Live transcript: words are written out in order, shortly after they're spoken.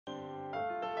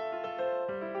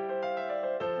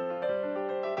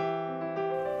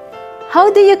How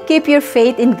do you keep your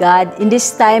faith in God in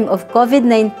this time of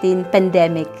COVID-19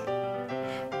 pandemic?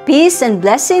 Peace and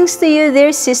blessings to you,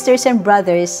 dear sisters and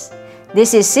brothers.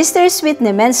 This is Sister Sweet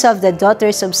Nemensa of the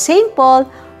Daughters of St. Paul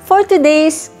for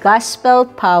today's Gospel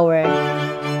Power.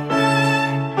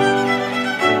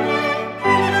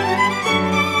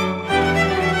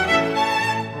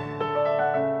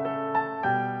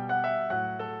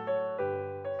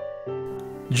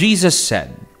 Jesus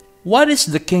said, "What is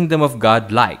the kingdom of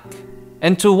God like?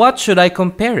 And to what should I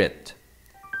compare it?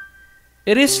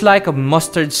 It is like a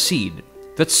mustard seed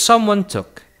that someone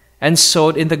took and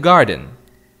sowed in the garden.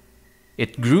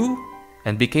 It grew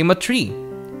and became a tree,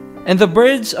 and the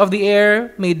birds of the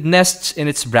air made nests in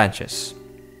its branches."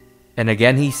 And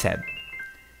again he said,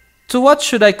 "To what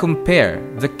should I compare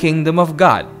the kingdom of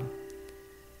God?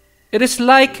 It is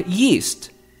like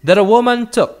yeast that a woman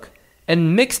took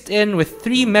and mixed in with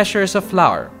 3 measures of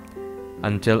flour,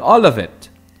 until all of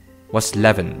it was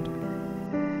leavened."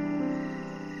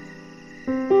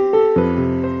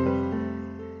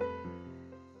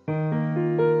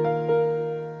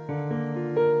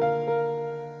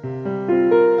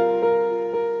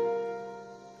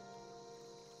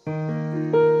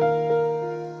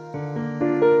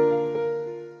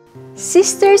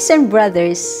 Sisters and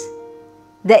brothers,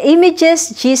 the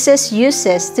images Jesus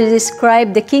uses to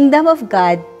describe the kingdom of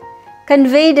God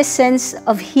convey the sense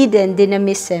of hidden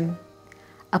dynamism,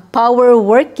 a power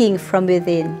working from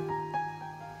within.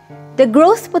 The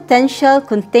growth potential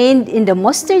contained in the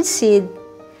mustard seed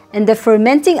and the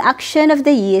fermenting action of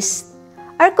the yeast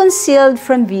are concealed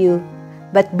from view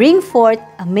but bring forth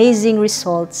amazing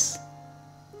results.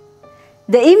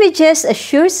 The images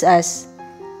assures us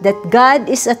that God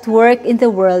is at work in the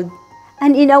world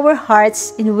and in our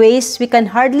hearts in ways we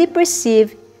can hardly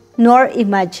perceive nor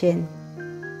imagine.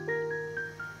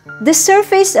 The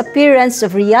surface appearance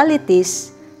of realities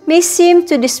may seem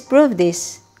to disprove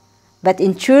this, but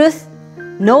in truth,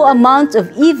 no amount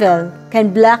of evil can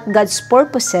block God's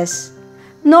purposes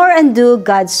nor undo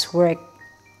God's work.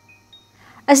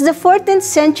 As the 14th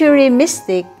century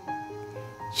mystic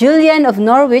Julian of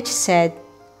Norwich said,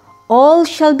 "All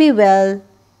shall be well,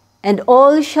 and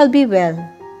all shall be well,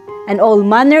 and all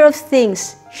manner of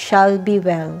things shall be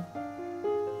well."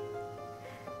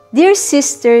 Dear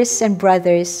sisters and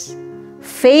brothers,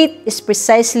 faith is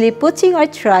precisely putting our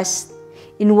trust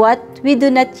in what we do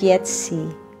not yet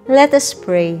see. Let us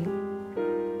pray.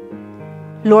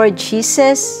 Lord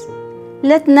Jesus,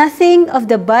 let nothing of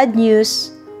the bad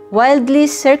news widely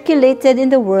circulated in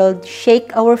the world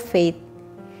shake our faith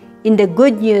in the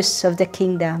good news of the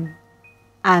kingdom.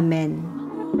 Amen.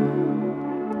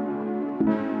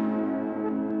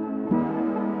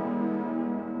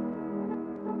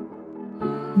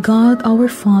 God our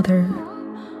Father,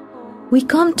 we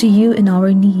come to you in our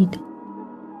need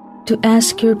to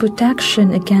ask your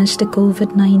protection against the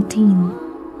COVID-19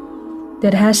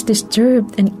 that has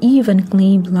disturbed and even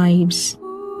claimed lives.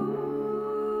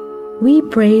 We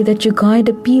pray that you guide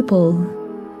the people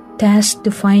tasked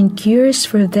to find cures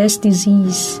for this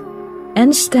disease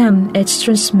and stem its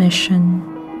transmission.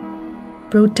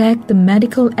 Protect the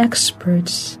medical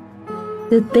experts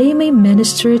that they may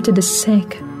minister to the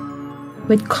sick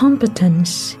with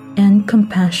competence and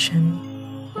compassion.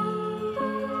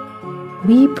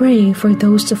 We pray for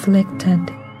those afflicted.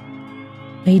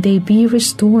 May they be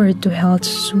restored to health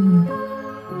soon.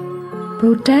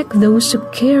 Protect those who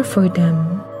care for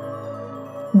them.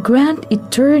 Grant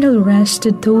eternal rest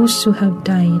to those who have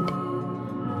died.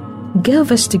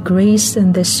 Give us the grace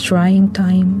in this trying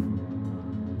time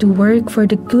to work for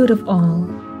the good of all,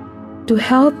 to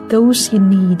help those in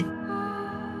need.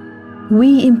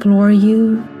 We implore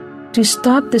you to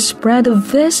stop the spread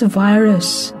of this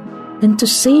virus and to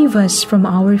save us from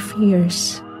our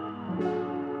fears.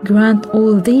 Grant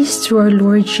all this through our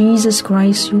Lord Jesus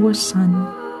Christ, your Son,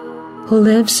 who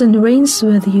lives and reigns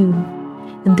with you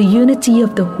in the unity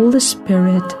of the Holy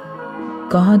Spirit,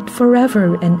 God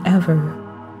forever and ever.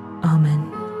 Amen.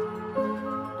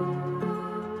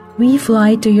 We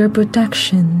fly to your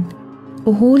protection,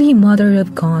 O Holy Mother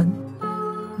of God.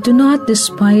 Do not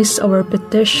despise our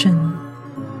petition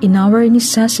in our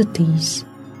necessities,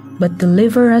 but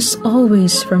deliver us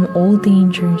always from all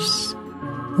dangers.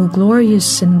 O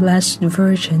glorious and blessed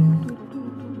Virgin.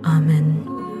 Amen.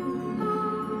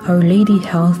 Our Lady,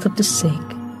 health of the sick,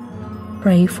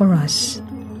 pray for us.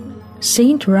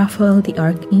 Saint Raphael the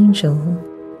Archangel,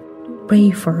 pray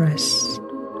for us.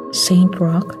 Saint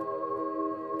Roch,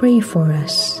 pray for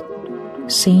us.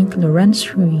 Saint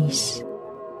Lawrence Ruiz,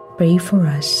 pray for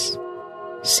us.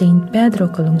 Saint Pedro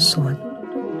Calungsod,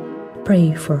 pray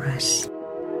for us.